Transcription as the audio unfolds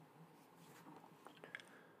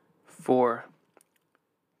4.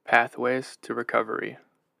 Pathways to recovery.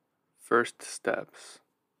 First steps.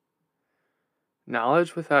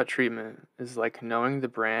 Knowledge without treatment is like knowing the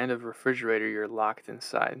brand of refrigerator you're locked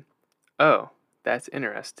inside. Oh, that's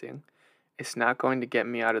interesting. It's not going to get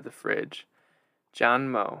me out of the fridge. John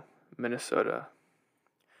Moe, Minnesota.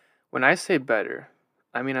 When I say better,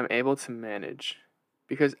 I mean I'm able to manage,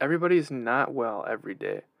 because everybody is not well every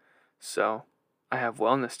day. So, I have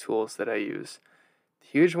wellness tools that I use. The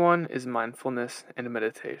huge one is mindfulness and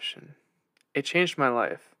meditation. It changed my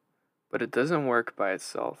life, but it doesn't work by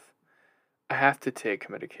itself. I have to take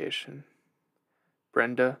medication.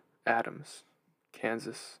 Brenda Adams,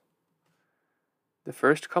 Kansas. The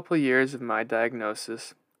first couple years of my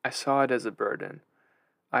diagnosis, I saw it as a burden.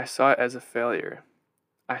 I saw it as a failure.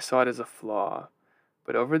 I saw it as a flaw.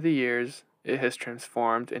 But over the years, it has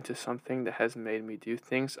transformed into something that has made me do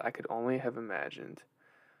things I could only have imagined.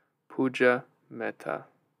 Puja Metta,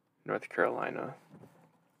 North Carolina.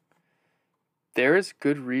 There is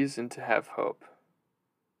good reason to have hope.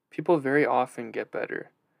 People very often get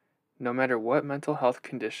better, no matter what mental health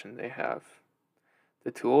condition they have.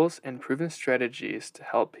 The tools and proven strategies to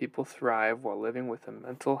help people thrive while living with a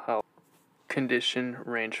mental health condition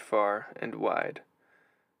range far and wide.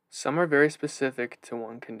 Some are very specific to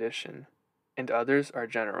one condition, and others are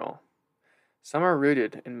general. Some are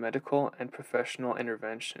rooted in medical and professional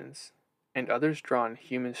interventions, and others draw on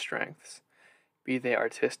human strengths, be they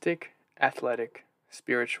artistic, athletic,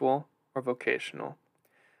 spiritual, or vocational.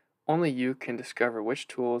 Only you can discover which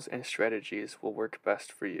tools and strategies will work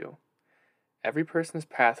best for you. Every person's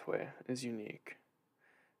pathway is unique.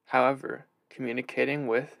 However, communicating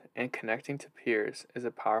with and connecting to peers is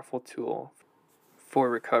a powerful tool for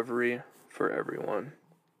recovery for everyone.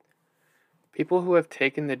 People who have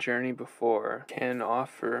taken the journey before can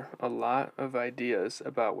offer a lot of ideas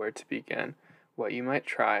about where to begin, what you might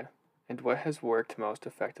try, and what has worked most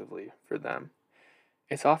effectively for them.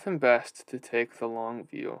 It's often best to take the long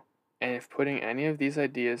view, and if putting any of these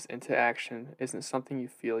ideas into action isn't something you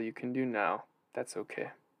feel you can do now, that's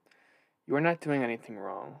okay. You are not doing anything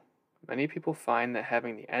wrong. Many people find that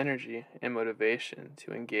having the energy and motivation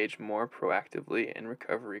to engage more proactively in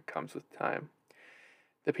recovery comes with time.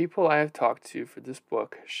 The people I have talked to for this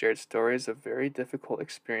book shared stories of very difficult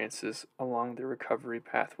experiences along their recovery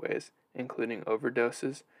pathways, including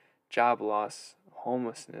overdoses, job loss,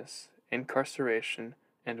 homelessness, incarceration,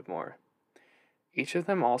 and more. Each of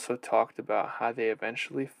them also talked about how they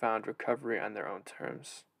eventually found recovery on their own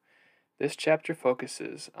terms. This chapter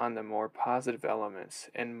focuses on the more positive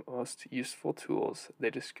elements and most useful tools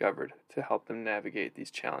they discovered to help them navigate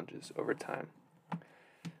these challenges over time.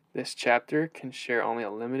 This chapter can share only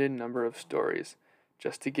a limited number of stories,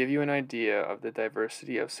 just to give you an idea of the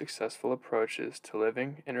diversity of successful approaches to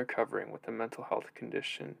living and recovering with a mental health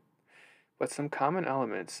condition. But some common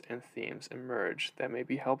elements and themes emerge that may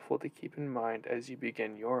be helpful to keep in mind as you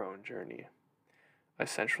begin your own journey. A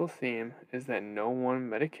central theme is that no one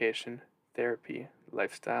medication, therapy,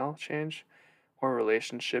 lifestyle change, or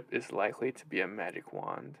relationship is likely to be a magic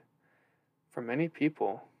wand. For many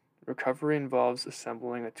people, recovery involves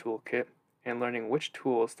assembling a toolkit and learning which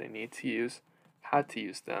tools they need to use, how to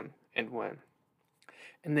use them, and when.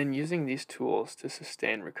 And then using these tools to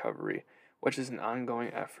sustain recovery, which is an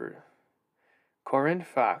ongoing effort. Corinne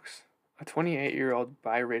Fox, a 28-year-old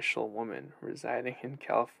biracial woman residing in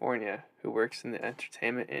California who works in the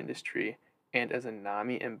entertainment industry and as a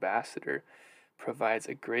NAMI ambassador, provides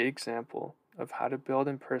a great example of how to build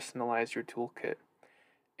and personalize your toolkit.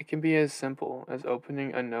 It can be as simple as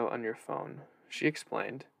opening a note on your phone. She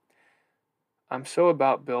explained, "I'm so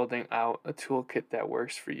about building out a toolkit that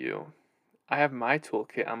works for you. I have my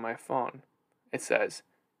toolkit on my phone. It says,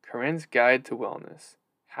 Corinne's Guide to Wellness,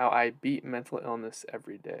 How I Beat Mental Illness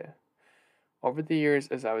Every Day." Over the years,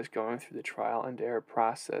 as I was going through the trial and error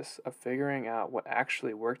process of figuring out what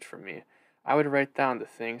actually worked for me, I would write down the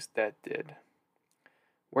things that did.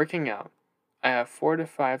 Working out, I have 4 to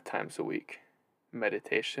 5 times a week.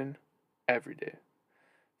 Meditation, every day.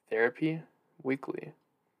 Therapy, weekly.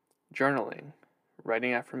 Journaling,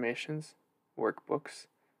 writing affirmations, workbooks,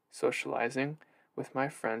 socializing with my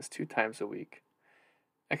friends 2 times a week.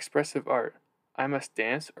 Expressive art, I must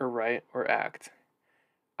dance or write or act.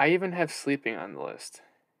 I even have sleeping on the list.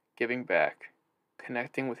 Giving back,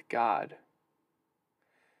 connecting with God.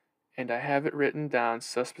 And I have it written down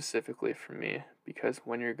so specifically for me because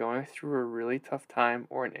when you're going through a really tough time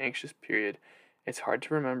or an anxious period, it's hard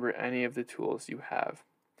to remember any of the tools you have.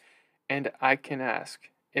 And I can ask,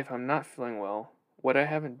 if I'm not feeling well, what I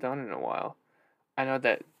haven't done in a while, I know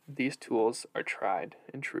that these tools are tried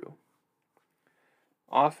and true.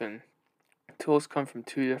 Often, tools come from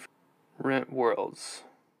 2 different Rent worlds,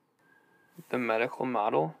 the medical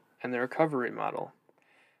model, and the recovery model.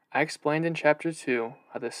 I explained in Chapter 2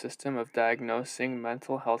 how the system of diagnosing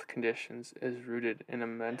mental health conditions is rooted in a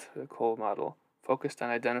medical model focused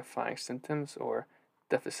on identifying symptoms or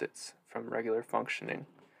deficits from regular functioning.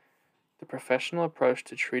 The professional approach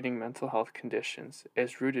to treating mental health conditions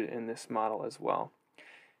is rooted in this model as well.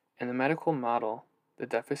 In the medical model, the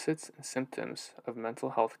deficits and symptoms of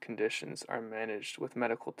mental health conditions are managed with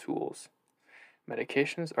medical tools.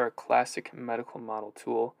 Medications are a classic medical model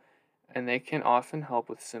tool, and they can often help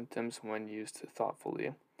with symptoms when used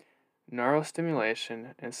thoughtfully.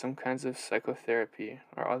 Neurostimulation and some kinds of psychotherapy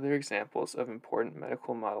are other examples of important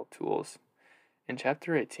medical model tools. In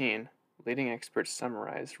Chapter 18, leading experts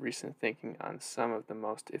summarize recent thinking on some of the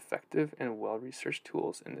most effective and well-researched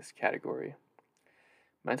tools in this category.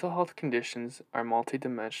 Mental health conditions are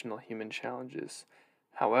multidimensional human challenges,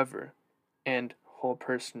 however, and whole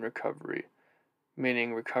person recovery,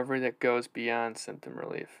 meaning recovery that goes beyond symptom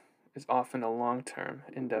relief, is often a long-term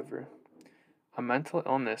endeavor. A mental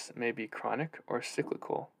illness may be chronic or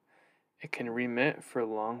cyclical. It can remit for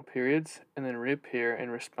long periods and then reappear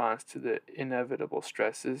in response to the inevitable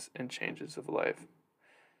stresses and changes of life.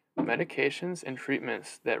 Medications and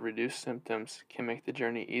treatments that reduce symptoms can make the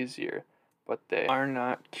journey easier, but they are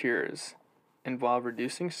not cures. And while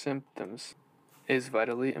reducing symptoms is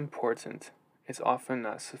vitally important, it's often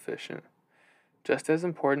not sufficient. Just as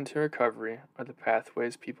important to recovery are the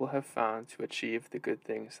pathways people have found to achieve the good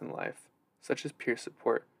things in life, such as peer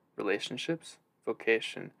support, relationships,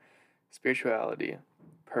 vocation, spirituality,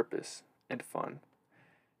 purpose, and fun.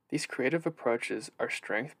 These creative approaches are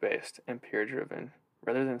strength-based and peer-driven,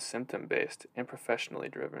 rather than symptom-based and professionally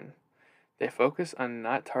driven. They focus on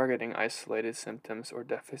not targeting isolated symptoms or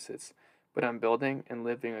deficits, but on building and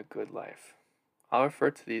living a good life. I'll refer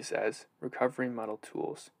to these as recovery model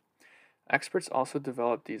tools. Experts also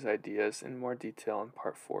develop these ideas in more detail in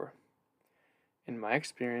Part 4. In my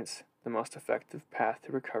experience, the most effective path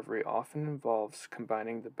to recovery often involves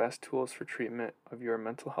combining the best tools for treatment of your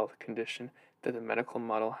mental health condition that the medical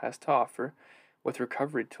model has to offer with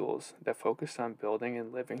recovery tools that focus on building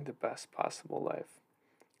and living the best possible life.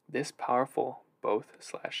 This powerful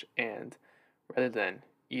both/and rather than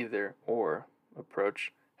either or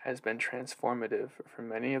approach has been transformative for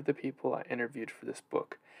many of the people I interviewed for this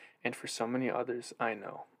book and for so many others I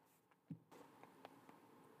know.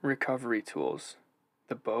 Recovery tools,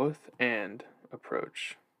 the both/and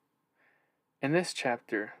approach. In this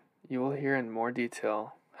chapter, you will hear in more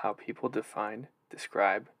detail how people define,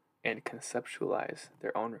 describe, and conceptualize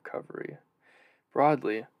their own recovery.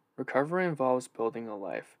 Broadly, recovery involves building a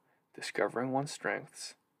life, discovering one's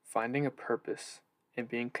strengths, finding a purpose, and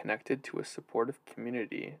being connected to a supportive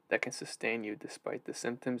community that can sustain you despite the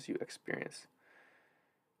symptoms you experience.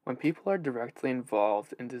 When people are directly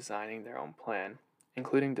involved in designing their own plan,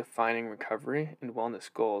 including defining recovery and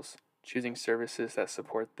wellness goals, choosing services that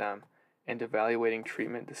support them, and evaluating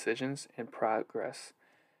treatment decisions and progress,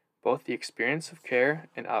 both the experience of care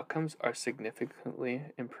and outcomes are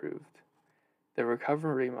significantly improved. The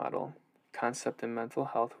recovery model concept in mental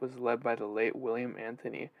health was led by the late William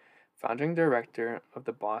Anthony, founding director of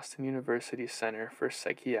the Boston University Center for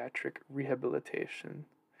Psychiatric Rehabilitation.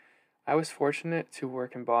 I was fortunate to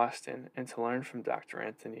work in Boston and to learn from Dr.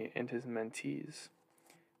 Anthony and his mentees.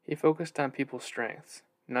 He focused on people's strengths,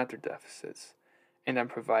 not their deficits, and on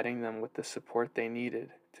providing them with the support they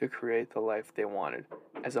needed to create the life they wanted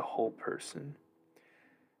as a whole person.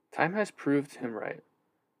 Time has proved him right.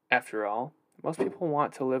 After all, most people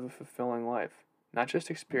want to live a fulfilling life, not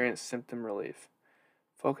just experience symptom relief,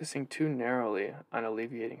 focusing too narrowly on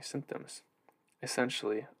alleviating symptoms,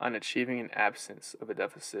 essentially on achieving an absence of a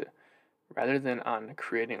deficit, rather than on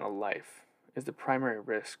creating a life, is the primary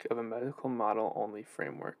risk of a medical model-only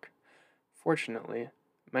framework. Fortunately,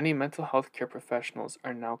 many mental health care professionals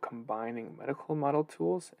are now combining medical model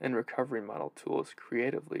tools and recovery model tools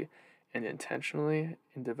creatively and intentionally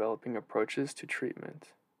in developing approaches to treatment.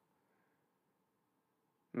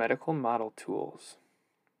 Medical model tools.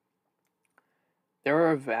 There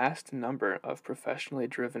are a vast number of professionally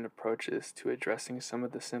driven approaches to addressing some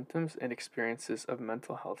of the symptoms and experiences of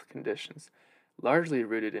mental health conditions, largely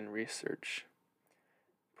rooted in research.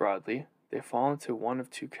 Broadly, they fall into one of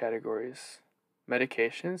two categories: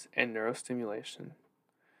 medications and neurostimulation.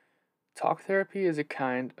 Talk therapy is a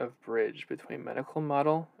kind of bridge between medical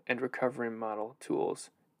model and recovery model tools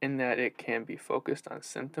in that it can be focused on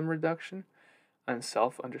symptom reduction, on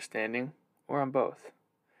self-understanding, or on both.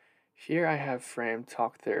 Here I have framed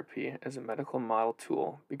talk therapy as a medical model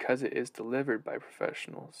tool because it is delivered by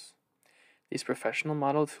professionals. These professional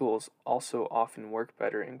model tools also often work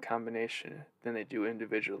better in combination than they do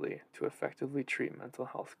individually to effectively treat mental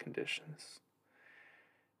health conditions.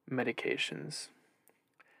 Medications.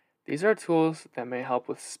 These are tools that may help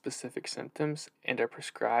with specific symptoms and are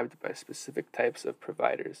prescribed by specific types of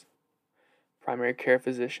providers: primary care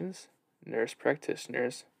physicians, nurse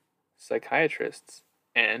practitioners, psychiatrists,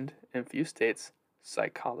 and, in few states,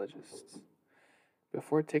 psychologists.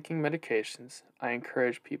 Before taking medications, I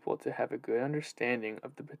encourage people to have a good understanding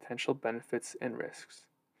of the potential benefits and risks.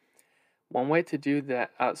 One way to do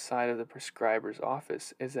that outside of the prescriber's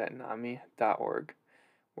office is at NAMI.org,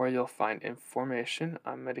 where you'll find information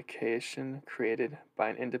on medication created by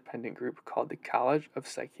an independent group called the College of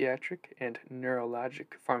Psychiatric and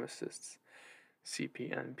Neurologic Pharmacists,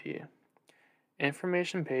 CPNP.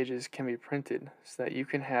 Information pages can be printed so that you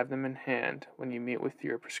can have them in hand when you meet with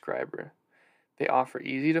your prescriber. They offer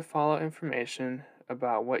easy to follow information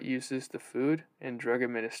about what uses the Food and Drug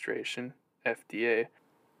Administration, FDA,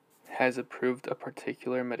 has approved a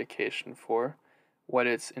particular medication for, what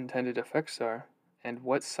its intended effects are, and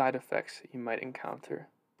what side effects you might encounter.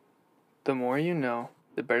 The more you know,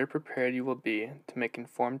 the better prepared you will be to make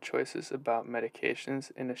informed choices about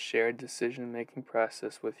medications in a shared decision-making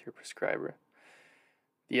process with your prescriber.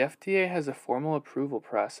 The FDA has a formal approval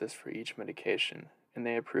process for each medication, and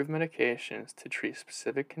they approve medications to treat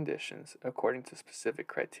specific conditions according to specific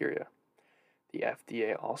criteria. The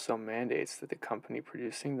FDA also mandates that the company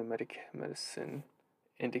producing the medicine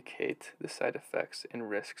indicate the side effects and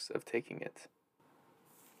risks of taking it.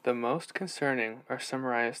 The most concerning are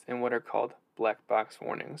summarized in what are called black box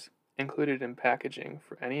warnings, included in packaging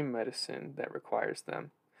for any medicine that requires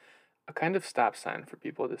them, a kind of stop sign for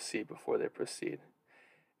people to see before they proceed.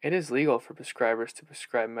 It is legal for prescribers to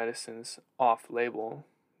prescribe medicines off-label,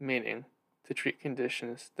 meaning to treat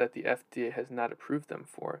conditions that the FDA has not approved them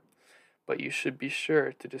for, but you should be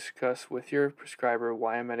sure to discuss with your prescriber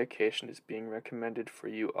why a medication is being recommended for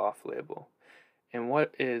you off-label, and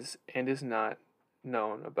what is and is not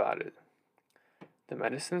known about it. The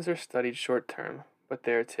medicines are studied short-term, but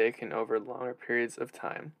they are taken over longer periods of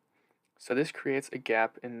time, so this creates a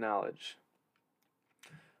gap in knowledge.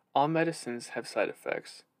 All medicines have side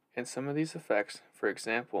effects, and some of these effects, for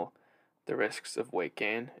example, the risks of weight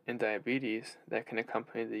gain and diabetes that can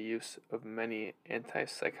accompany the use of many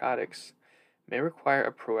antipsychotics, may require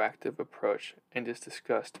a proactive approach and is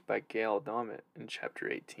discussed by Gail Daumet in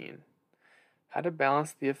Chapter 18. How to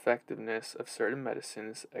balance the effectiveness of certain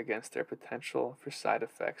medicines against their potential for side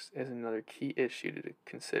effects is another key issue to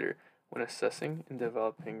consider when assessing and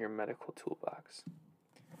developing your medical toolbox.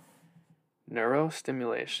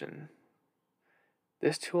 Neurostimulation.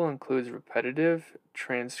 This tool includes repetitive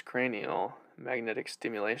transcranial magnetic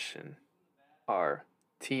stimulation, or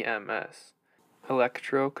TMS,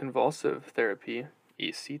 electroconvulsive therapy,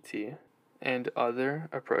 ECT, and other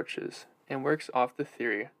approaches, and works off the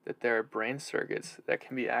theory that there are brain circuits that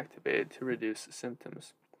can be activated to reduce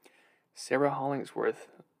symptoms. Sarah Hollingsworth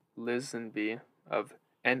Lisenby of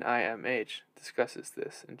NIMH discusses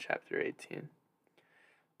this in Chapter 18.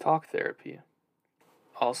 Talk therapy.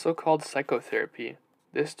 Also called psychotherapy,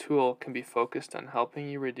 this tool can be focused on helping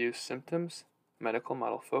you reduce symptoms, medical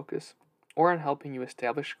model focus, or on helping you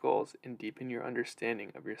establish goals and deepen your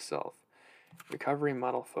understanding of yourself, recovery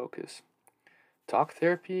model focus. Talk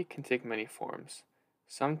therapy can take many forms.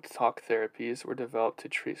 Some talk therapies were developed to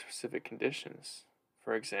treat specific conditions.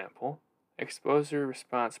 For example, exposure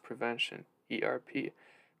response prevention, ERP,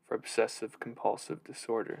 for obsessive compulsive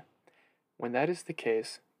disorder. When that is the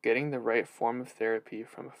case, getting the right form of therapy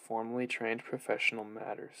from a formally trained professional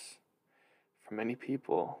matters. For many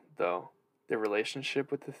people, though, the relationship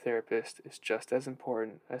with the therapist is just as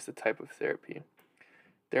important as the type of therapy.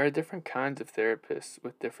 There are different kinds of therapists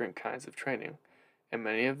with different kinds of training, and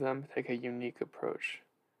many of them take a unique approach,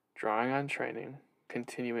 drawing on training,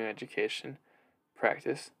 continuing education,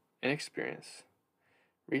 practice, and experience.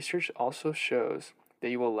 Research also shows that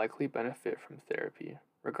you will likely benefit from therapy,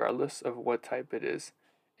 regardless of what type it is,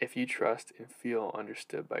 if you trust and feel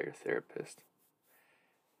understood by your therapist.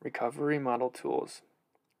 Recovery model tools.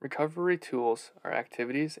 Recovery tools are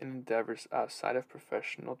activities and endeavors outside of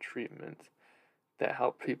professional treatment that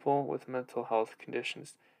help people with mental health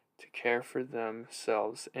conditions to care for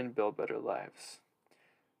themselves and build better lives.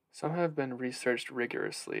 Some have been researched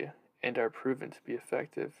rigorously and are proven to be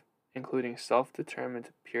effective, including self-determined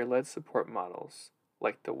peer-led support models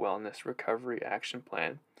like the Wellness Recovery Action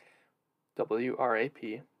Plan,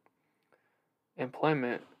 WRAP.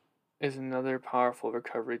 Employment is another powerful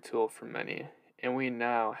recovery tool for many, and we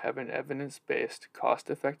now have an evidence-based,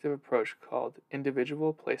 cost-effective approach called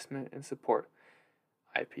individual placement and support,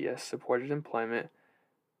 IPS-supported employment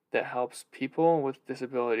that helps people with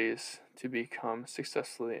disabilities to become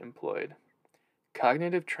successfully employed.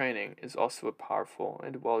 Cognitive training is also a powerful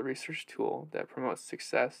and well-researched tool that promotes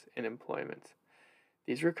success in employment.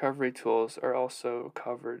 These recovery tools are also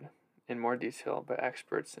covered in more detail by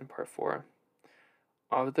experts in Part 4.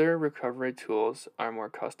 Other recovery tools are more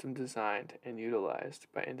custom designed and utilized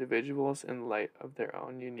by individuals in light of their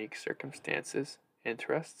own unique circumstances,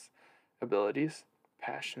 interests, abilities,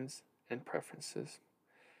 passions, and preferences.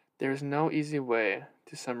 There is no easy way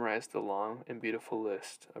to summarize the long and beautiful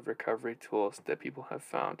list of recovery tools that people have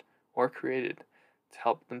found or created to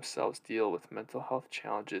help themselves deal with mental health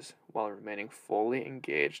challenges while remaining fully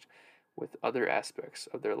engaged with other aspects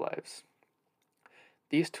of their lives.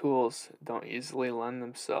 These tools don't easily lend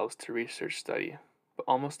themselves to research study, but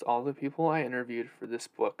almost all the people I interviewed for this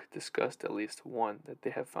book discussed at least one that they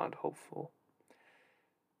have found hopeful.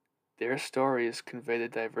 Their stories convey the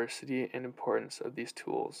diversity and importance of these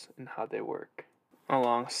tools and how they work,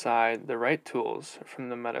 alongside the right tools from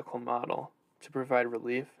the medical model to provide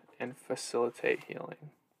relief and facilitate healing.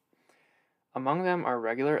 Among them are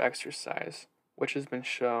regular exercise, which has been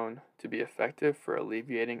shown to be effective for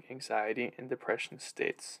alleviating anxiety and depression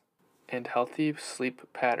states, and healthy sleep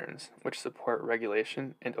patterns, which support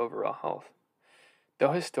regulation and overall health.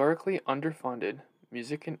 Though historically underfunded,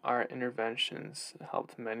 music and art interventions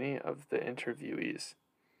helped many of the interviewees.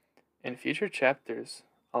 In future chapters,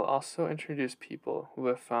 I'll also introduce people who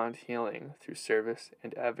have found healing through service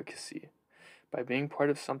and advocacy by being part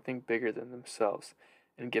of something bigger than themselves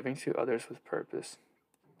and giving to others with purpose.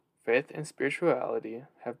 Faith and spirituality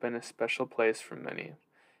have been a special place for many,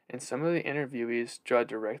 and some of the interviewees draw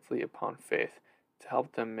directly upon faith to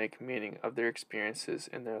help them make meaning of their experiences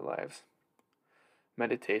in their lives.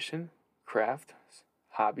 Meditation, craft,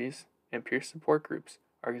 hobbies, and peer support groups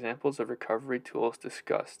are examples of recovery tools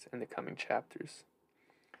discussed in the coming chapters.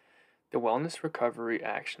 The Wellness Recovery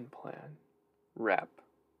Action Plan, WRAP.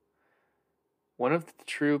 One of the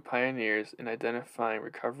true pioneers in identifying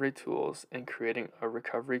recovery tools and creating a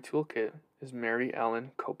recovery toolkit is Mary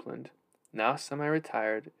Ellen Copeland, now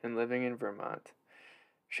semi-retired and living in Vermont.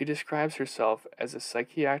 She describes herself as a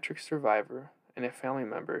psychiatric survivor and a family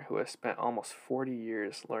member who has spent almost 40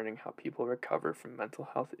 years learning how people recover from mental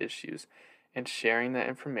health issues and sharing that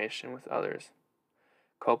information with others.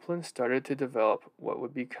 Copeland started to develop what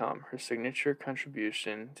would become her signature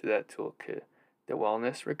contribution to that toolkit, the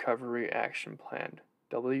Wellness Recovery Action Plan,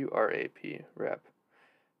 WRAP, REP.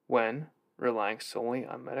 When, relying solely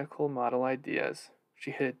on medical model ideas,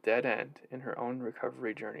 she hit a dead end in her own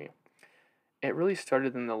recovery journey. It really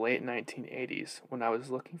started in the late 1980s when I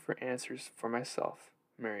was looking for answers for myself,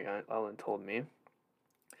 Mary Ellen told me.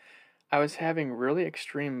 I was having really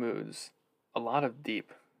extreme moods, a lot of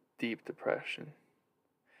deep, deep depression.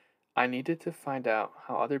 I needed to find out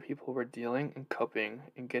how other people were dealing and coping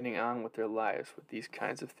and getting on with their lives with these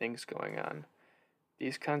kinds of things going on,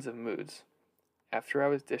 these kinds of moods. After I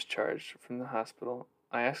was discharged from the hospital,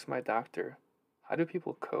 I asked my doctor, how do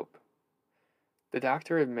people cope? The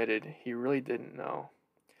doctor admitted he really didn't know.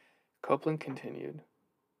 Copeland continued,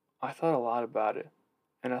 I thought a lot about it,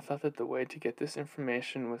 and I thought that the way to get this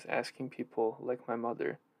information was asking people like my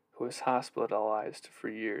mother, who was hospitalized for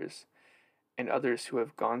years, and others who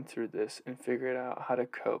have gone through this and figured out how to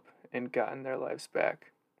cope and gotten their lives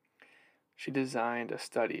back. She designed a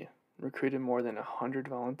study, recruited more than 100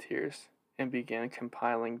 volunteers, and began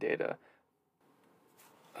compiling data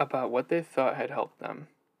about what they thought had helped them.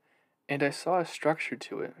 And I saw a structure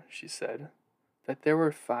to it, she said, that there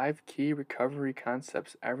were 5 key recovery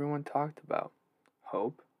concepts everyone talked about: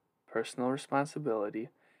 hope, personal responsibility,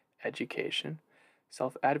 education,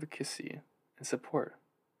 self-advocacy, and support.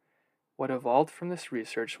 What evolved from this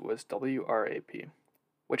research was WRAP,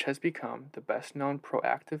 which has become the best-known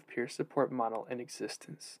proactive peer support model in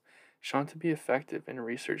existence, shown to be effective in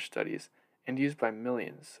research studies and used by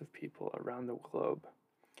millions of people around the globe.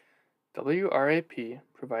 WRAP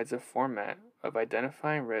provides a format of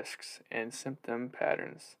identifying risks and symptom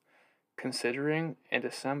patterns, considering and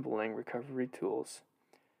assembling recovery tools,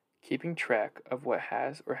 keeping track of what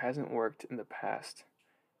has or hasn't worked in the past,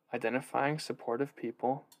 identifying supportive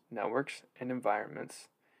people, networks, and environments,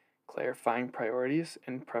 clarifying priorities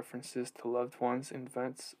and preferences to loved ones in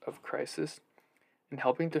events of crisis, and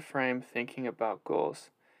helping to frame thinking about goals.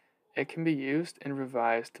 It can be used and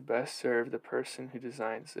revised to best serve the person who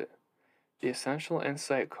designs it. The essential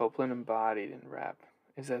insight Copeland embodied in WRAP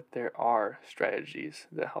is that there are strategies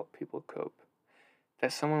that help people cope,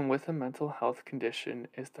 that someone with a mental health condition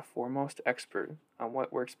is the foremost expert on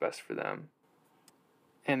what works best for them.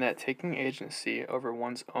 and that taking agency over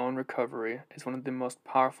one's own recovery is one of the most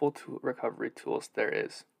powerful recovery tools there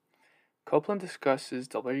is. Copeland discusses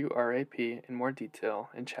WRAP in more detail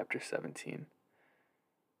in Chapter 17.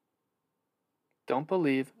 Don't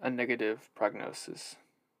believe a negative prognosis.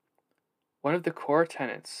 One of the core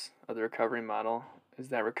tenets of the recovery model is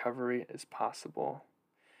that recovery is possible.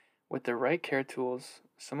 With the right care tools,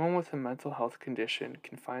 someone with a mental health condition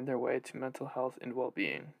can find their way to mental health and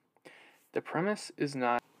well-being. The premise is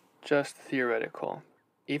not just theoretical.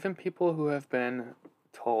 Even people who have been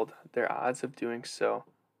told their odds of doing so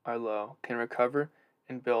are low can recover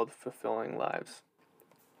and build fulfilling lives.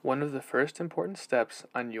 One of the first important steps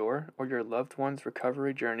on your or your loved one's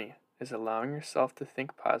recovery journey is allowing yourself to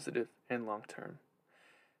think positive and long term.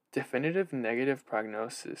 Definitive negative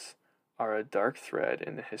prognosis are a dark thread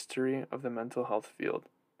in the history of the mental health field,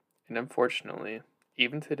 and unfortunately,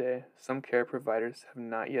 even today, some care providers have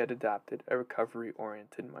not yet adopted a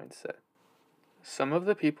recovery-oriented mindset. Some of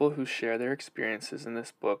the people who share their experiences in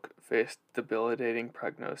this book faced debilitating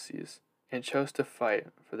prognoses and chose to fight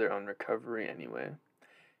for their own recovery anyway.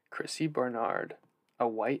 Chrissy Barnard, a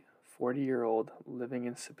white 40-year-old living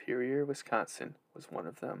in Superior, Wisconsin, was one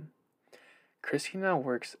of them. Chrissy now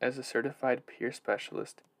works as a certified peer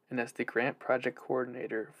specialist and as the grant project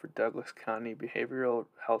coordinator for Douglas County Behavioral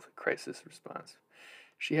Health Crisis Response.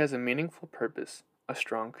 She has a meaningful purpose, a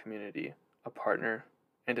strong community, a partner,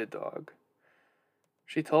 and a dog.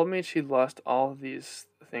 She told me she'd lost all of these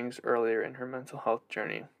things earlier in her mental health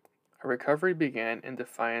journey. Her recovery began in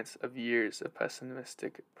defiance of years of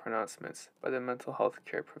pessimistic pronouncements by the mental health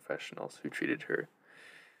care professionals who treated her.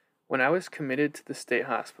 When I was committed to the state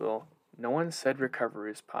hospital, no one said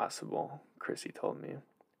recovery is possible, Chrissy told me.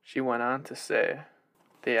 She went on to say,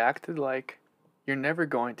 they acted like, you're never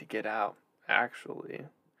going to get out, actually.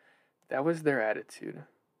 That was their attitude.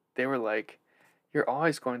 They were like, you're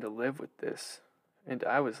always going to live with this. And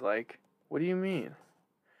I was like, what do you mean?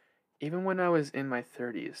 Even when I was in my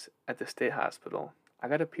 30s at the state hospital, I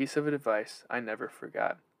got a piece of advice I never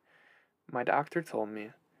forgot. My doctor told me,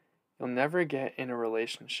 you'll never get in a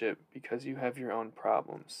relationship because you have your own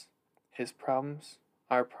problems. His problems,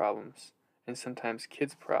 our problems, and sometimes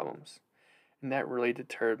kids' problems. And that really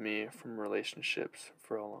deterred me from relationships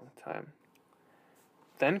for a long time.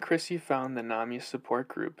 Then Chrissy found the NAMI support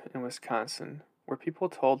group in Wisconsin, where people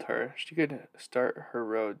told her she could start her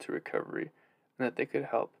road to recovery and that they could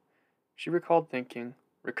help. She recalled thinking,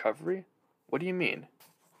 recovery? What do you mean?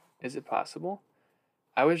 Is it possible?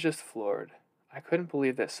 I was just floored. I couldn't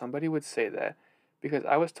believe that somebody would say that because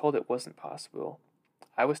I was told it wasn't possible.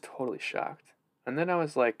 I was totally shocked. And then I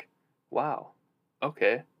was like, wow,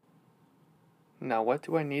 okay. Now what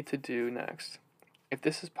do I need to do next? If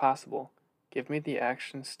this is possible, give me the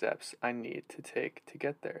action steps I need to take to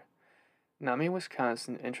get there. NAMI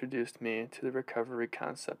Wisconsin introduced me to the recovery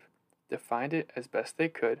concept, defined it as best they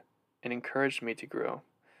could, and encouraged me to grow.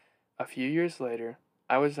 A few years later,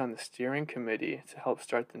 I was on the steering committee to help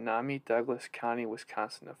start the NAMI Douglas County,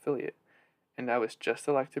 Wisconsin affiliate, and I was just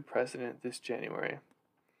elected president this January.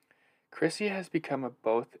 Chrissy has become a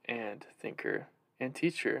both-and thinker and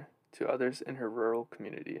teacher to others in her rural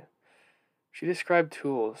community. She described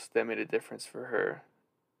tools that made a difference for her,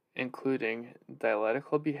 including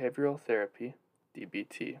dialectical behavioral therapy,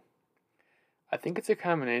 DBT. I think it's a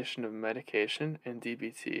combination of medication and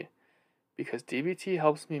DBT, because DBT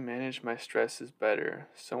helps me manage my stresses better,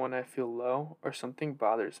 so when I feel low or something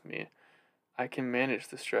bothers me, I can manage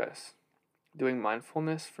the stress. Doing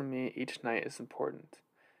mindfulness for me each night is important.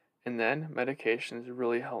 And then medications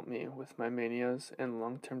really help me with my manias and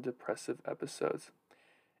long-term depressive episodes.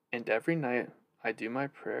 And every night I do my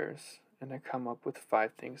prayers and I come up with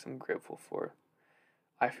 5 things I'm grateful for.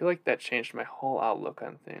 I feel like that changed my whole outlook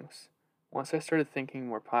on things. Once I started thinking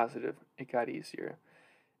more positive, it got easier.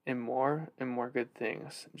 And more good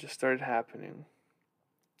things just started happening.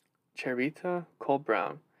 Charita Cole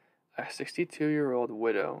Brown, a 62-year-old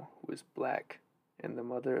widow who is black and the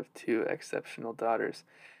mother of 2 exceptional daughters,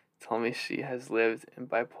 told me she has lived in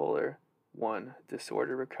bipolar 1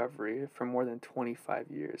 disorder recovery for more than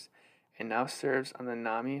 25 years and now serves on the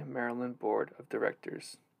NAMI Maryland Board of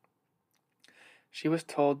Directors. She was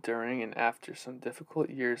told during and after some difficult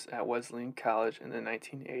years at Wesleyan College in the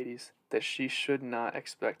 1980s that she should not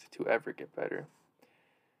expect to ever get better.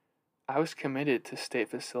 I was committed to state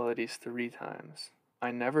facilities 3 times.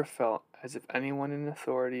 I never felt as if anyone in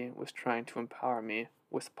authority was trying to empower me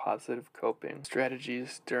with positive coping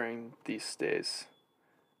strategies during these stays.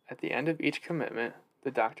 At the end of each commitment,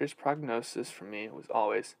 the doctor's prognosis for me was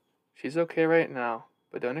always, she's okay right now,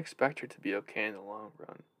 but don't expect her to be okay in the long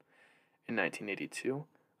run. In 1982,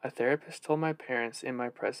 A therapist told my parents in my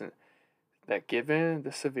present that given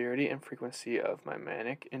the severity and frequency of my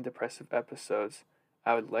manic and depressive episodes,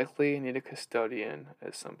 I would likely need a custodian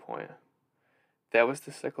at some point. That was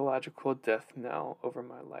the psychological death knell over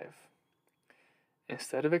my life.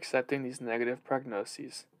 Instead of accepting these negative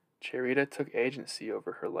prognoses, Charita took agency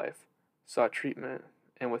over her life, sought treatment,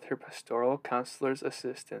 and with her pastoral counselor's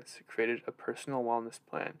assistance, created a personal wellness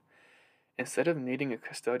plan. Instead of needing a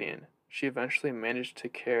custodian, she eventually managed to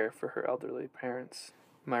care for her elderly parents.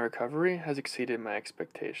 My recovery has exceeded my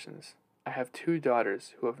expectations. I have two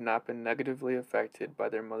daughters who have not been negatively affected by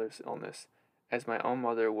their mother's illness, as my own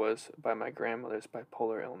mother was by my grandmother's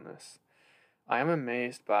bipolar illness. I am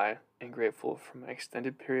amazed by and grateful for my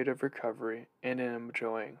extended period of recovery and am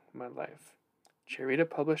enjoying my life. Charita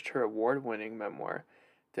published her award-winning memoir,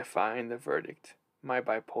 Defying the Verdict, My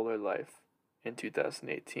Bipolar Life, in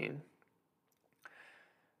 2018.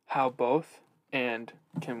 How both and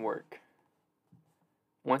can work.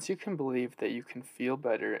 Once you can believe that you can feel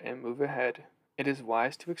better and move ahead, it is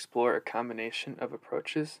wise to explore a combination of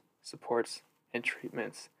approaches, supports, and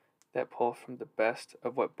treatments that pull from the best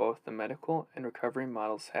of what both the medical and recovery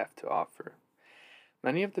models have to offer.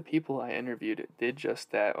 Many of the people I interviewed did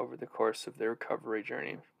just that over the course of their recovery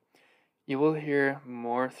journey. You will hear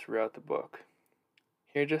more throughout the book.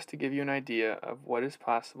 Here, just to give you an idea of what is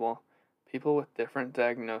possible, people with different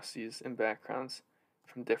diagnoses and backgrounds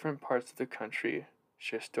from different parts of the country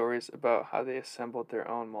share stories about how they assembled their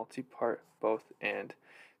own multi-part both and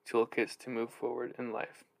toolkits to move forward in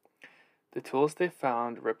life. The tools they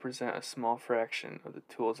found represent a small fraction of the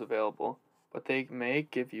tools available, but they may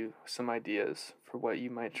give you some ideas for what you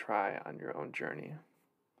might try on your own journey.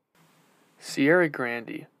 Sierra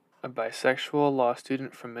Grandy, a bisexual law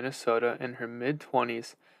student from Minnesota in her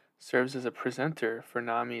mid-20s, serves as a presenter for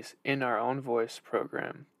NAMI's In Our Own Voice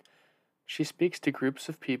program. She speaks to groups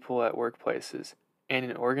of people at workplaces and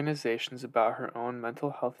in organizations about her own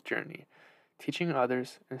mental health journey, teaching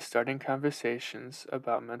others and starting conversations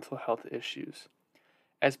about mental health issues.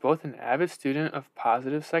 As both an avid student of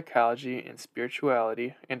positive psychology and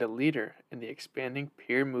spirituality and a leader in the expanding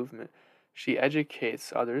peer movement, she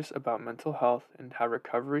educates others about mental health and how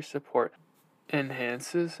recovery support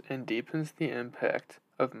enhances and deepens the impact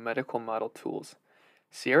of medical model tools.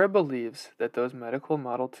 Sierra believes that those medical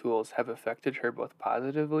model tools have affected her both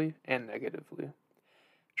positively and negatively.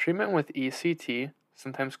 Treatment with ECT,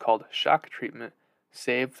 sometimes called shock treatment,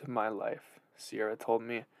 saved my life, Sierra told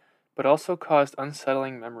me, but also caused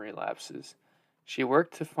unsettling memory lapses. She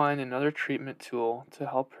worked to find another treatment tool to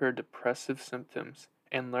help her depressive symptoms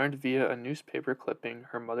and learned via a newspaper clipping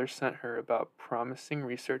her mother sent her about promising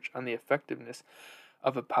research on the effectiveness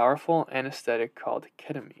of a powerful anesthetic called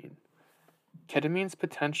ketamine. Ketamine's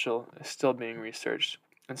potential is still being researched,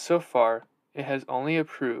 and so far it has only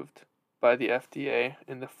approved by the FDA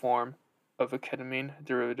in the form of a ketamine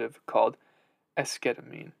derivative called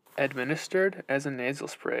esketamine, administered as a nasal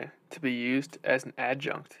spray to be used as an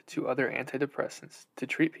adjunct to other antidepressants to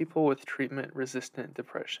treat people with treatment-resistant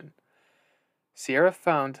depression. Sierra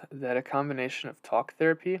found that a combination of talk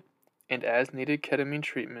therapy and as-needed ketamine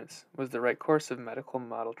treatments was the right course of medical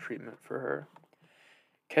model treatment for her.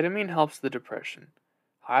 Ketamine helps the depression.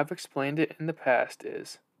 How I've explained it in the past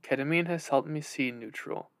is, ketamine has helped me see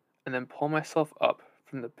neutral, and then pull myself up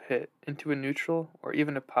from the pit into a neutral or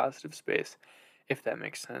even a positive space, if that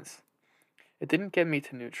makes sense. It didn't get me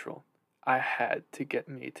to neutral. I had to get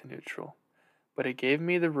me to neutral. But it gave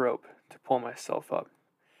me the rope to pull myself up.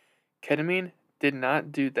 Ketamine did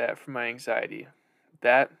not do that for my anxiety.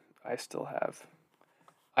 That I still have.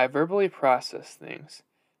 I verbally process things,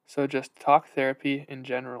 so just talk therapy in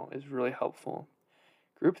general is really helpful.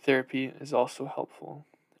 Group therapy is also helpful.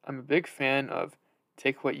 I'm a big fan of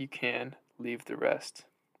take what you can, leave the rest.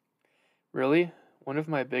 Really, one of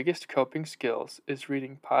my biggest coping skills is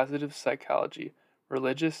reading positive psychology,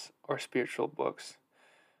 religious or spiritual books.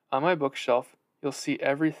 On my bookshelf, you'll see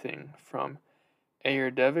everything from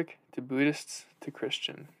Ayurvedic to Buddhists to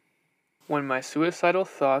Christian. When my suicidal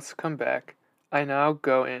thoughts come back, I now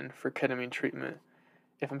go in for ketamine treatment.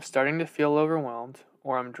 If I'm starting to feel overwhelmed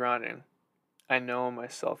or I'm drowning, I know my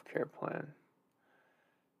self-care plan.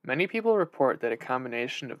 Many people report that a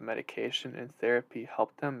combination of medication and therapy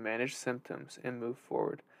helped them manage symptoms and move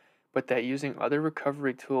forward, but that using other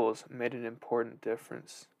recovery tools made an important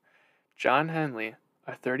difference. John Henley,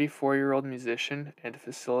 a 34-year-old musician and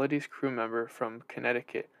facilities crew member from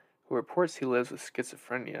Connecticut who reports he lives with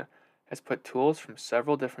schizophrenia, has put tools from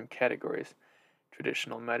several different categories: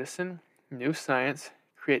 traditional medicine, new science,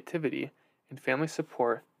 creativity, and family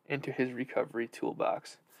support into his recovery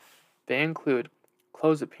toolbox. They include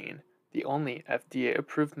clozapine, the only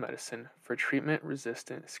FDA-approved medicine for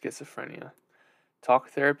treatment-resistant schizophrenia, talk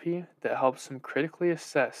therapy that helps him critically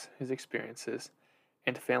assess his experiences,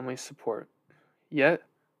 and family support. Yet,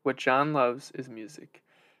 what John loves is music,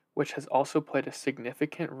 which has also played a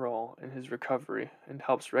significant role in his recovery and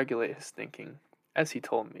helps regulate his thinking, as he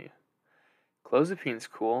told me. Clozapine's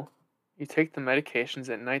cool. You take the medications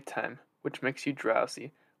at nighttime, which makes you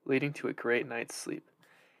drowsy, leading to a great night's sleep.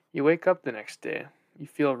 You wake up the next day. You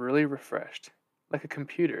feel really refreshed. Like a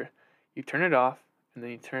computer, you turn it off and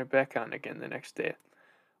then you turn it back on again the next day.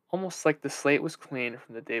 Almost like the slate was clean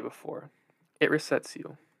from the day before. It resets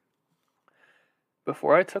you.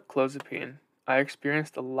 Before I took clozapine, I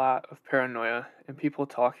experienced a lot of paranoia and people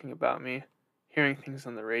talking about me, hearing things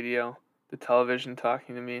on the radio, the television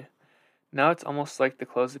talking to me. Now it's almost like the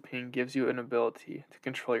clozapine gives you an ability to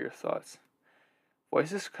control your thoughts.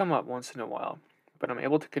 Voices come up once in a while, but I'm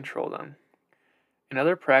able to control them.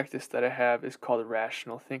 Another practice that I have is called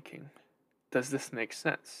rational thinking. Does this make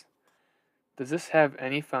sense? Does this have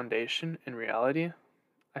any foundation in reality?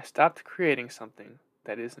 I stopped creating something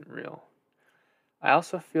that isn't real. I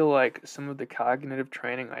also feel like some of the cognitive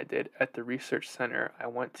training I did at the research center I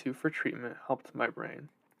went to for treatment helped my brain.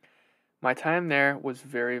 My time there was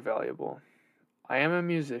very valuable. I am a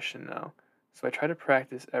musician now, so I try to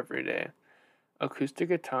practice every day. Acoustic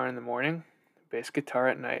guitar in the morning, bass guitar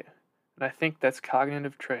at night, and I think that's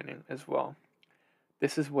cognitive training as well.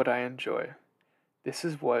 This is what I enjoy. This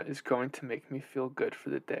is what is going to make me feel good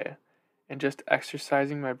for the day, and just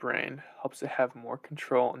exercising my brain helps it have more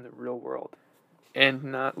control in the real world, and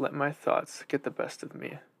not let my thoughts get the best of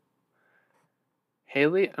me.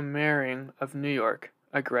 Haley Amering of New York,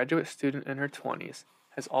 a graduate student in her 20s,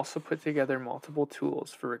 has also put together multiple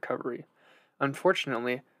tools for recovery.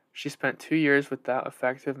 Unfortunately, she spent 2 years without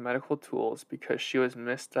effective medical tools because she was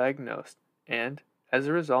misdiagnosed and, as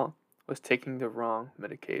a result, was taking the wrong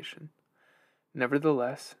medication.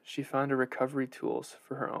 Nevertheless, she found recovery tools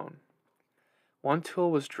for her own. One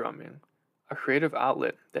tool was drumming, a creative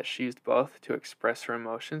outlet that she used both to express her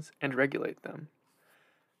emotions and regulate them.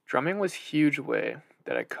 Drumming was a huge way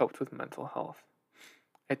that I coped with mental health.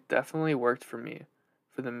 It definitely worked for me,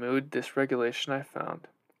 for the mood dysregulation I found,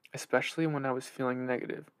 especially when I was feeling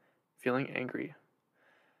negative, feeling angry.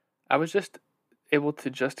 I was just able to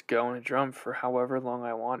just go and drum for however long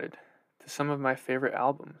I wanted, to some of my favorite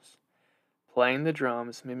albums. Playing the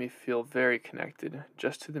drums made me feel very connected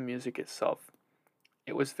just to the music itself.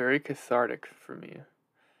 It was very cathartic for me.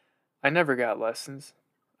 I never got lessons.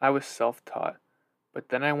 I was self-taught, but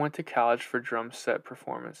then I went to college for drum set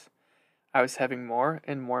performance. I was having more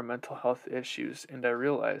and more mental health issues, and I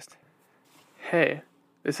realized, hey,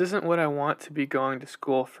 this isn't what I want to be going to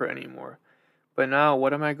school for anymore. But now,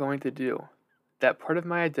 what am I going to do? That part of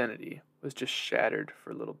my identity was just shattered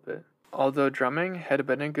for a little bit. Although drumming had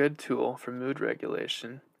been a good tool for mood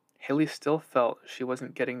regulation, Haley still felt she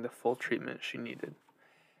wasn't getting the full treatment she needed.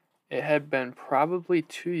 It had been probably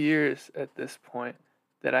 2 years at this point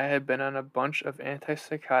that I had been on a bunch of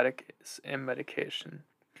antipsychotics and medication.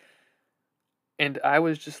 And I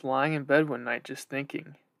was just lying in bed one night just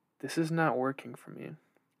thinking, this is not working for me.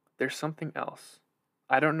 There's something else.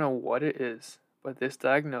 I don't know what it is, but this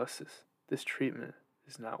diagnosis, this treatment,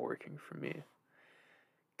 is not working for me.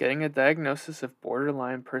 Getting a diagnosis of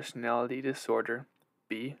borderline personality disorder,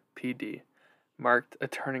 BPD, marked a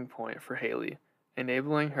turning point for Haley,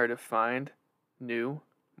 enabling her to find new,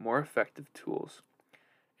 more effective tools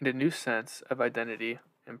and a new sense of identity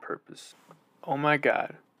and purpose. Oh my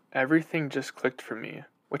God, everything just clicked for me,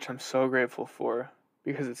 which I'm so grateful for,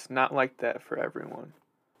 because it's not like that for everyone.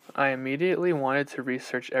 I immediately wanted to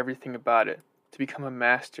research everything about it, to become a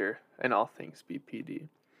master in all things BPD.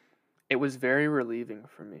 It was very relieving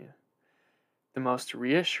for me. The most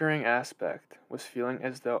reassuring aspect was feeling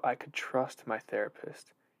as though I could trust my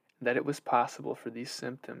therapist, and that it was possible for these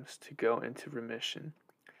symptoms to go into remission.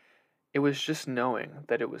 It was just knowing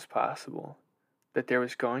that it was possible, that there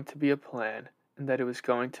was going to be a plan, and that it was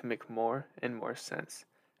going to make more and more sense,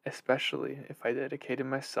 especially if I dedicated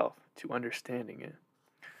myself to understanding it.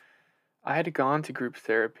 I had gone to group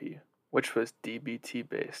therapy, which was DBT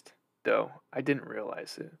based, though I didn't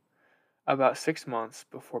realize it, about 6 months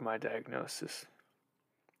before my diagnosis.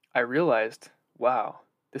 I realized, wow,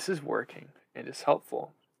 this is working and is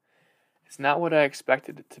helpful. It's not what I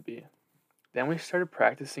expected it to be. Then we started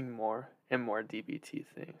practicing more and more DBT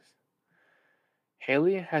things.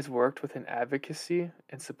 Haley has worked with an advocacy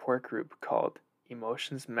and support group called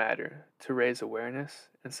Emotions Matter to raise awareness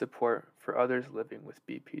and support for others living with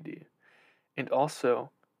BPD, and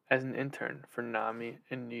also as an intern for NAMI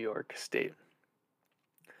in New York State.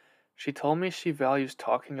 She told me she values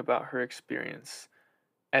talking about her experience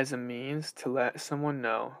as a means to let someone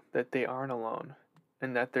know that they aren't alone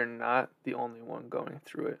and that they're not the only one going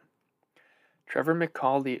through it. Trevor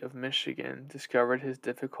McCauley of Michigan discovered his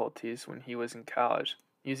difficulties when he was in college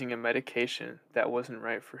using a medication that wasn't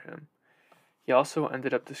right for him. He also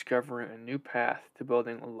ended up discovering a new path to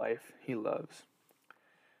building a life he loves.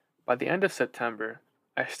 By the end of September,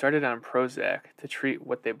 I started on Prozac to treat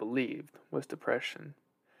what they believed was depression.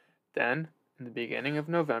 Then, in the beginning of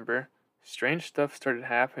November, strange stuff started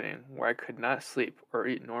happening where I could not sleep or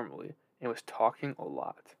eat normally and was talking a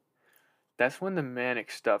lot. That's when the manic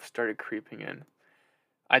stuff started creeping in.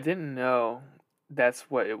 I didn't know that's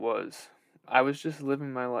what it was. I was just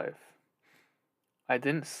living my life. I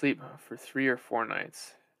didn't sleep for 3 or 4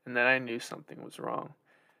 nights, and then I knew something was wrong.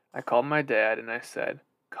 I called my dad and I said,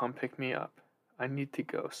 "Come pick me up. I need to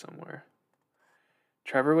go somewhere."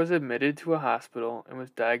 Trevor was admitted to a hospital and was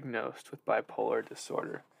diagnosed with bipolar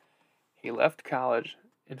disorder. He left college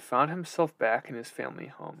and found himself back in his family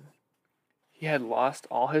home. He had lost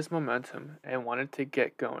all his momentum and wanted to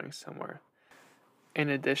get going somewhere. In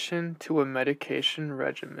addition to a medication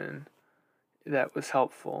regimen that was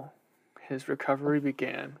helpful, his recovery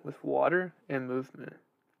began with water and movement.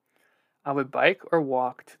 I would bike or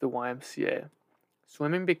walk to the YMCA.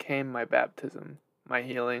 Swimming became my baptism, my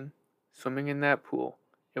healing. Swimming in that pool,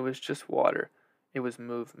 it was just water, it was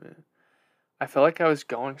movement. I felt like I was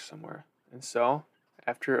going somewhere, and so,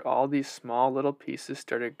 after all these small little pieces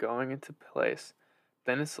started going into place,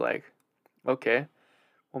 then it's like, okay,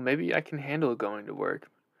 well, maybe I can handle going to work.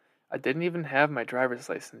 I didn't even have my driver's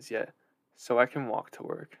license yet, so I can walk to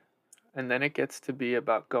work. And then it gets to be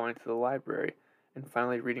about going to the library and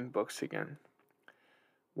finally reading books again.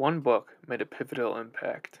 One book made a pivotal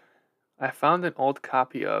impact. I found an old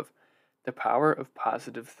copy of The Power of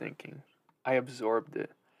Positive Thinking. I absorbed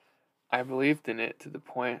it. I believed in it to the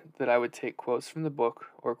point that I would take quotes from the book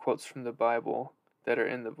or quotes from the Bible that are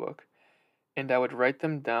in the book, and I would write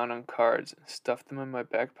them down on cards and stuff them in my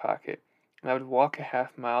back pocket, and I would walk a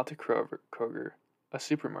half mile to Kroger, a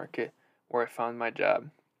supermarket, where I found my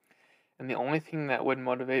job. And the only thing that would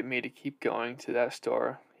motivate me to keep going to that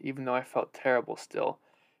store, even though I felt terrible still,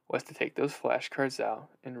 was to take those flashcards out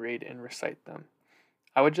and read and recite them.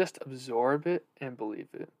 I would just absorb it and believe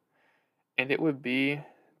it, and it would be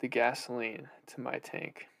the gasoline to my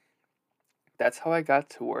tank. That's how I got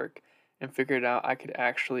to work and figured out I could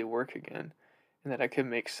actually work again and that I could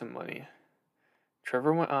make some money.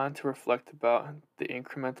 Trevor went on to reflect about the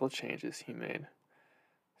incremental changes he made.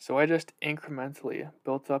 So I just incrementally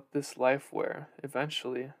built up this life where,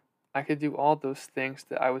 eventually, I could do all those things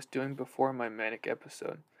that I was doing before my manic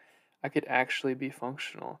episode. I could actually be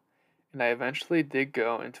functional, and I eventually did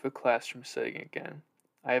go into a classroom setting again.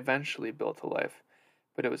 I eventually built a life,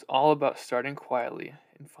 but it was all about starting quietly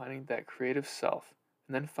and finding that creative self,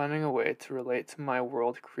 and then finding a way to relate to my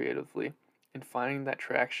world creatively, and finding that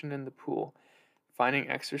traction in the pool, finding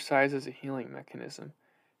exercise as a healing mechanism.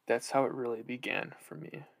 That's how it really began for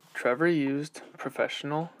me. Trevor used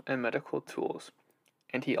professional and medical tools,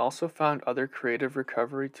 and he also found other creative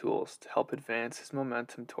recovery tools to help advance his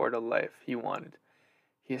momentum toward a life he wanted.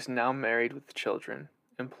 He is now married with children,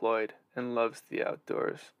 employed, and loves the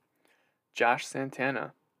outdoors. Josh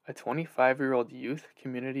Santana, a 25-year-old youth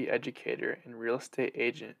community educator and real estate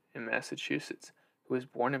agent in Massachusetts who was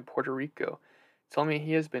born in Puerto Rico, told me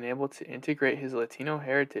he has been able to integrate his Latino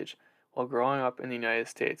heritage while growing up in the United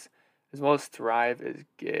States, as well as thrive as a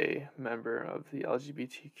gay member of the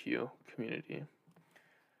LGBTQ community.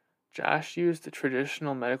 Josh used the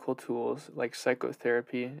traditional medical tools like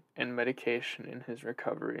psychotherapy and medication in his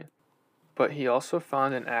recovery, but he also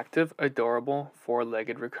found an active, adorable,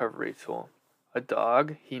 four-legged recovery tool, a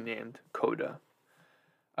dog he named Coda.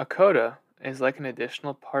 A coda is like an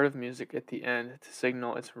additional part of music at the end to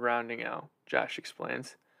signal it's rounding out, Josh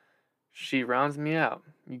explains. She rounds me out,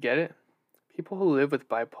 you get it? People who live with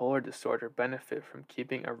bipolar disorder benefit from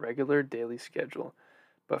keeping a regular daily schedule,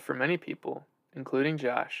 but for many people, including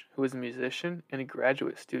Josh, who is a musician and a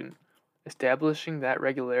graduate student, establishing that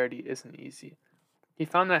regularity isn't easy. He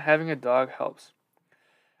found that having a dog helps.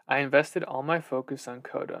 I invested all my focus on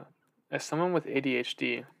Coda. As someone with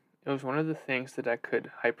ADHD, it was one of the things that I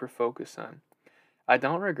could hyper-focus on. I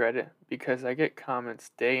don't regret it because I get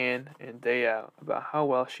comments day in and day out about how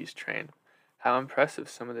well she's trained, how impressive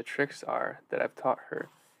some of the tricks are that I've taught her,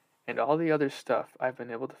 and all the other stuff I've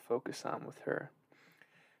been able to focus on with her.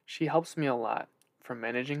 She helps me a lot, from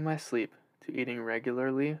managing my sleep to eating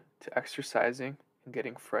regularly to exercising and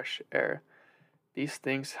getting fresh air. These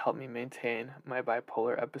things help me maintain my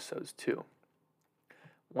bipolar episodes too.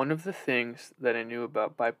 One of the things that I knew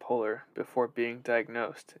about bipolar before being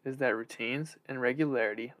diagnosed is that routines and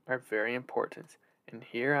regularity are very important, and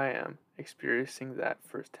here I am, experiencing that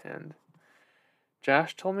firsthand.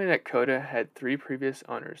 Josh told me that Coda had 3 previous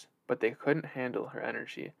owners, but they couldn't handle her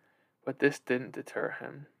energy, but this didn't deter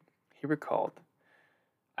him. He recalled,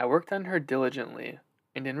 I worked on her diligently,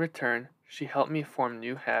 and in return, she helped me form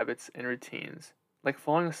new habits and routines, like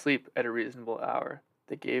falling asleep at a reasonable hour,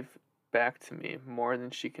 that gave back to me more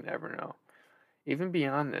than she can ever know. Even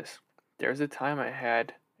beyond this, there was a time I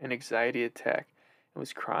had an anxiety attack and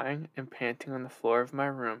was crying and panting on the floor of my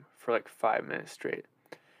room for like 5 minutes straight.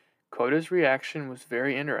 Coda's reaction was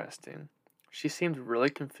very interesting. She seemed really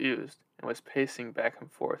confused and was pacing back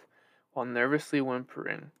and forth while nervously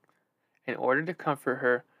whimpering. In order to comfort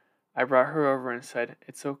her, I brought her over and said,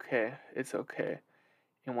 it's okay, it's okay.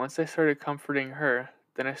 And once I started comforting her,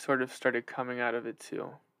 then I sort of started coming out of it too.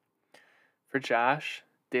 For Josh,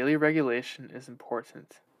 daily regulation is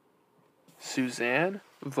important. Suzanne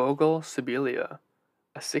Vogel Sibilia,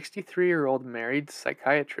 a 63-year-old married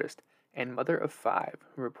psychiatrist and mother of 5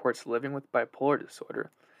 who reports living with bipolar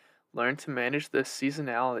disorder, learned to manage the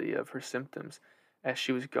seasonality of her symptoms as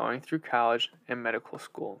she was going through college and medical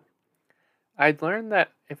school. I'd learned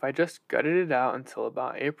that if I just gutted it out until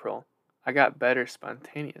about April, I got better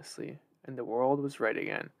spontaneously, and the world was right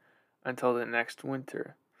again, until the next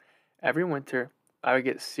winter. Every winter, I would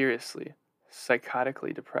get seriously,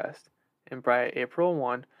 psychotically depressed, and by April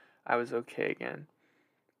 1, I was okay again.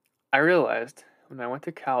 I realized, when I went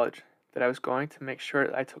to college, that I was going to make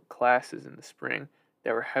sure I took classes in the spring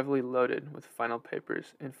that were heavily loaded with final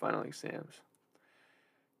papers and final exams.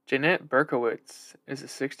 Jeanette Berkowitz is a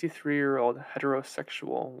 63-year-old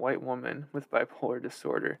heterosexual white woman with bipolar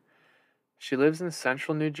disorder. She lives in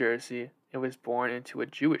central New Jersey and was born into a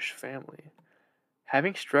Jewish family.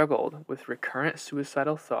 Having struggled with recurrent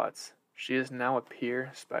suicidal thoughts, she is now a peer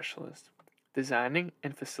specialist, designing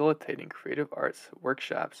and facilitating creative arts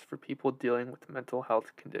workshops for people dealing with mental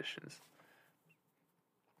health conditions.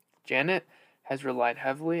 Janet has relied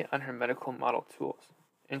heavily on her medical model tools,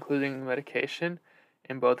 including medication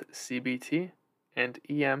in both CBT and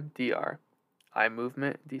EMDR, eye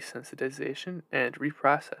movement desensitization, and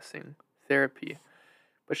reprocessing therapy,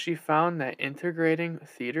 but she found that integrating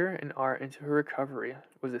theater and art into her recovery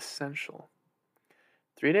was essential.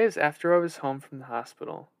 3 days after I was home from the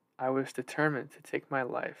hospital, I was determined to take my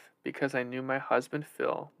life because I knew my husband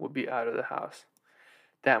Phil would be out of the house.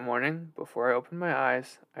 That morning, before I opened my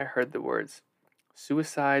eyes, I heard the words,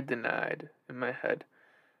 "Suicide denied," in my head.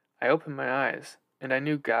 I opened my eyes, and I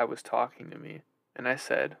knew God was talking to me, and I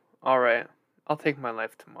said, all right, I'll take my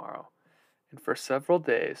life tomorrow. And for several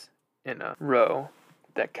days in a row,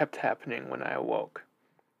 that kept happening when I awoke.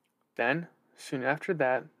 Then, soon after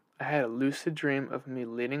that, I had a lucid dream of me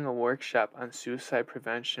leading a workshop on suicide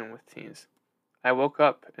prevention with teens. I woke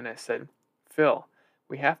up and I said, Phil,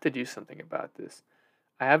 we have to do something about this.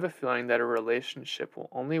 I have a feeling that a relationship will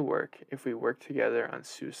only work if we work together on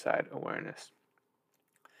suicide awareness.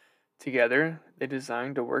 Together, they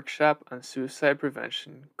designed a workshop on suicide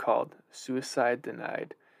prevention called Suicide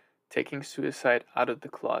Denied, taking suicide out of the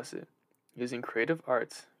closet, using creative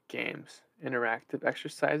arts, games, interactive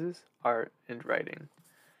exercises, art, and writing.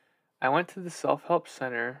 I went to the self-help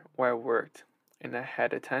center where I worked, and I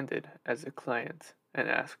had attended as a client, and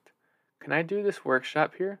asked, can I do this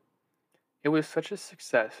workshop here? It was such a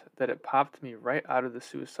success that it popped me right out of the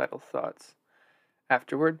suicidal thoughts.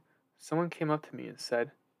 Afterward, someone came up to me and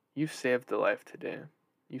said, you saved a life today.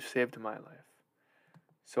 You saved my life.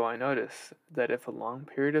 So I noticed that if a long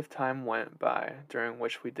period of time went by during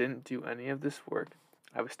which we didn't do any of this work,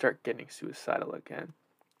 I would start getting suicidal again.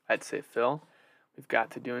 I'd say, Phil, we've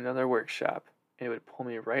got to do another workshop, and it would pull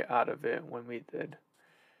me right out of it when we did.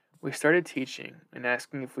 We started teaching and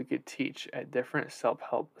asking if we could teach at different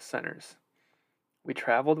self-help centers. We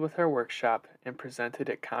traveled with our workshop and presented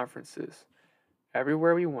at conferences.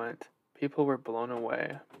 Everywhere we went, people were blown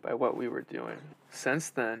away by what we were doing.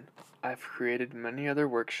 Since then, I've created many other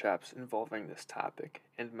workshops involving this topic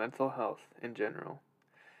and mental health in general.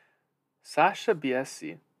 Sasha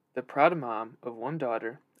Biesi, the proud mom of 1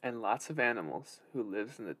 daughter and lots of animals who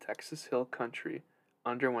lives in the Texas Hill Country,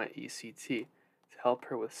 underwent ECT to help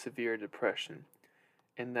her with severe depression,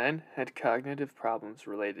 and then had cognitive problems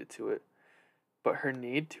related to it. But her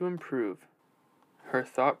need to improve her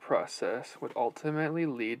thought process would ultimately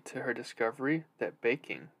lead to her discovery that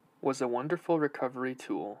baking was a wonderful recovery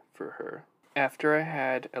tool for her. After I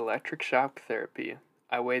had electric shock therapy,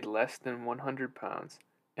 I weighed less than 100 pounds,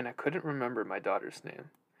 and I couldn't remember my daughter's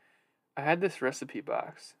name. I had this recipe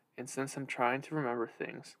box, and since I'm trying to remember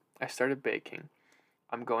things, I started baking.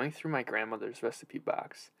 I'm going through my grandmother's recipe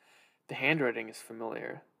box. The handwriting is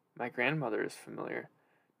familiar. My grandmother is familiar.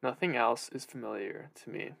 Nothing else is familiar to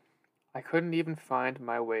me. I couldn't even find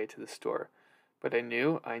my way to the store, but I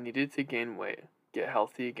knew I needed to gain weight, get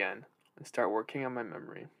healthy again, and start working on my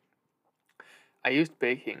memory. I used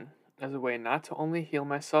baking as a way not to only heal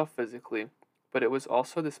myself physically, but it was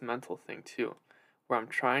also this mental thing too, where I'm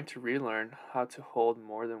trying to relearn how to hold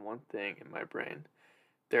more than one thing in my brain.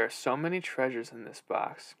 There are so many treasures in this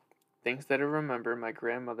box, things that I remember my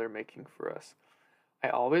grandmother making for us. I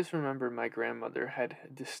always remember my grandmother had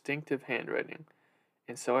distinctive handwriting,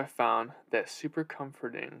 and so I found that super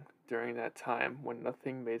comforting during that time when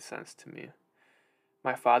nothing made sense to me.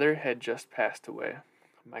 My father had just passed away.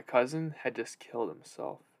 My cousin had just killed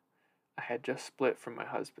himself. I had just split from my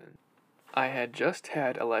husband. I had just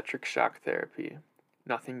had electric shock therapy.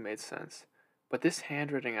 Nothing made sense. But this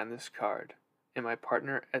handwriting on this card, and my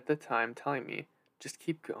partner at the time telling me, just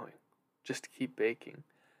keep going, just keep baking,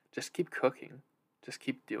 just keep cooking, just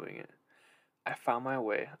keep doing it. I found my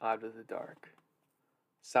way out of the dark.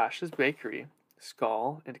 Sasha's Bakery,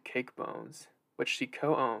 Skull and Cake Bones, which she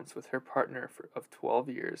co-owns with her partner of 12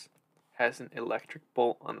 years, has an electric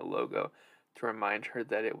bolt on the logo to remind her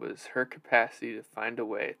that it was her capacity to find a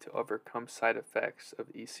way to overcome side effects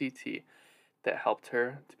of ECT that helped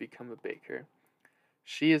her to become a baker.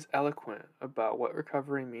 She is eloquent about what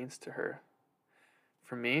recovery means to her.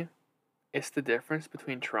 For me, it's the difference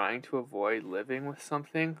between trying to avoid living with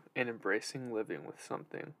something and embracing living with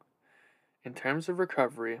something. In terms of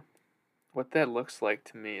recovery, what that looks like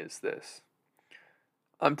to me is this.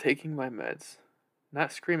 I'm taking my meds,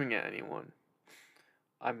 not screaming at anyone.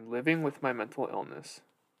 I'm living with my mental illness.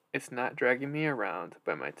 It's not dragging me around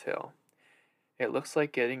by my tail. It looks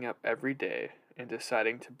like getting up every day and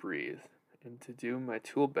deciding to breathe and to do my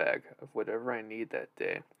tool bag of whatever I need that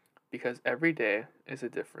day, because every day is a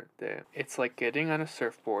different day. It's like getting on a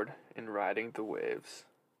surfboard and riding the waves.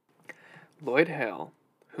 Lloyd Hale,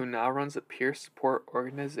 who now runs a peer support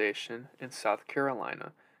organization in South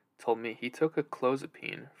Carolina, told me he took a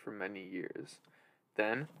clozapine for many years,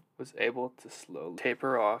 then was able to slowly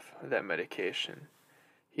taper off that medication.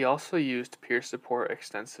 He also used peer support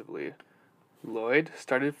extensively. Lloyd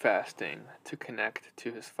started fasting to connect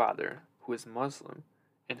to his father, who is Muslim,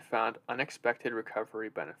 and found unexpected recovery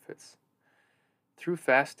benefits. Through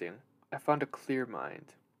fasting, I found a clear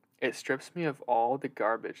mind. It strips me of all the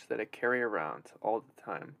garbage that I carry around all the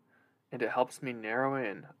time, and it helps me narrow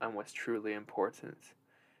in on what's truly important.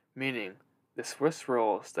 Meaning, the Swiss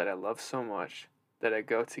rolls that I love so much, that I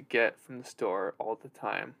go to get from the store all the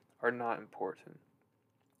time, are not important.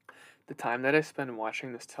 The time that I spend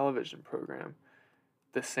watching this television program,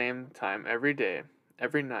 the same time every day,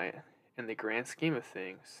 every night, in the grand scheme of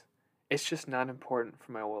things, it's just not important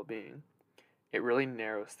for my well-being. It really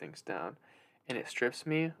narrows things down, and it strips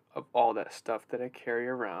me of all that stuff that I carry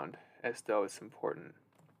around as though it's important.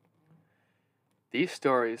 These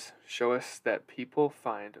stories show us that people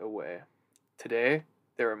find a way. Today,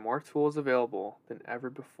 there are more tools available than ever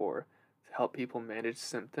before to help people manage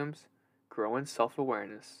symptoms, grow in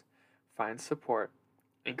self-awareness, find support,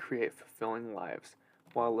 and create fulfilling lives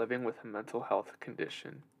while living with a mental health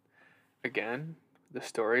condition. Again, the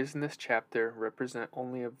stories in this chapter represent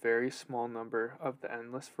only a very small number of the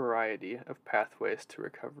endless variety of pathways to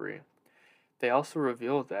recovery. They also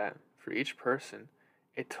reveal that, for each person,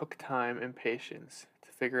 it took time and patience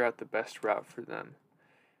to figure out the best route for them.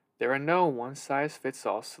 There are no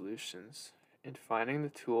one-size-fits-all solutions, and finding the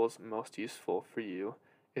tools most useful for you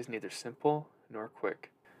is neither simple nor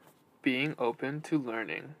quick. Being open to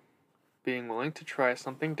learning, being willing to try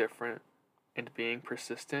something different, and being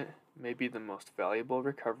persistent may be the most valuable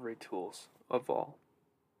recovery tools of all.